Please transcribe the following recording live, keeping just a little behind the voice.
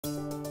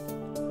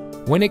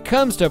When it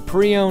comes to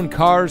pre-owned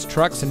cars,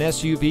 trucks, and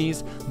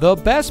SUVs, the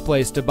best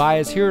place to buy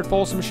is here at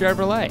Folsom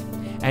Chevrolet.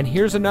 And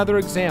here's another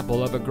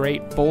example of a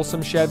great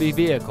Folsom Chevy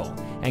vehicle,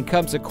 and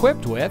comes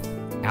equipped with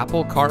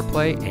Apple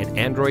CarPlay and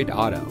Android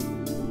Auto,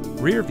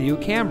 rear view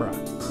camera,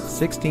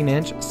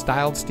 16-inch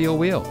styled steel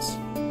wheels,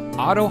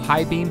 auto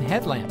high beam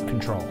headlamp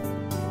control,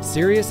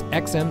 Sirius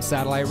XM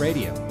satellite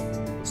radio,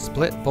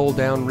 split fold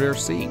down rear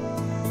seat,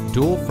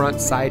 dual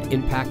front side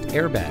impact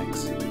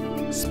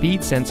airbags,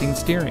 speed sensing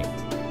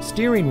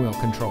steering wheel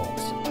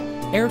controls,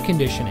 air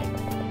conditioning,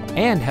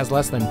 and has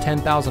less than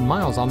 10,000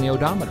 miles on the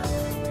odometer.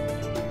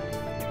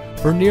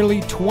 For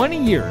nearly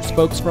 20 years,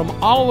 folks from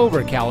all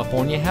over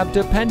California have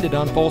depended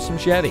on Folsom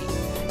Chevy,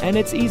 and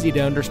it's easy to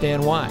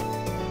understand why.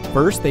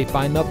 First, they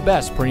find the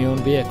best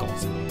pre-owned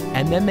vehicles,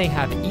 and then they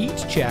have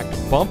each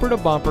checked bumper to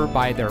bumper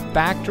by their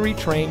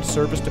factory-trained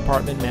service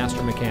department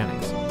master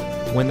mechanics.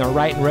 When they're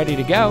right and ready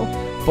to go,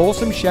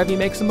 Folsom Chevy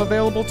makes them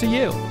available to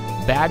you.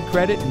 Bad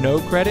credit, no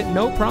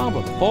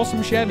problem.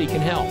 Folsom Chevy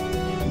can help.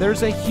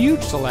 There's a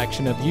huge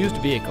selection of used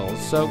vehicles,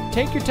 so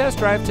take your test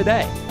drive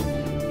today.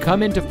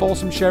 Come into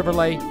Folsom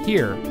Chevrolet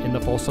here in the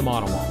Folsom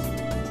Auto Mall.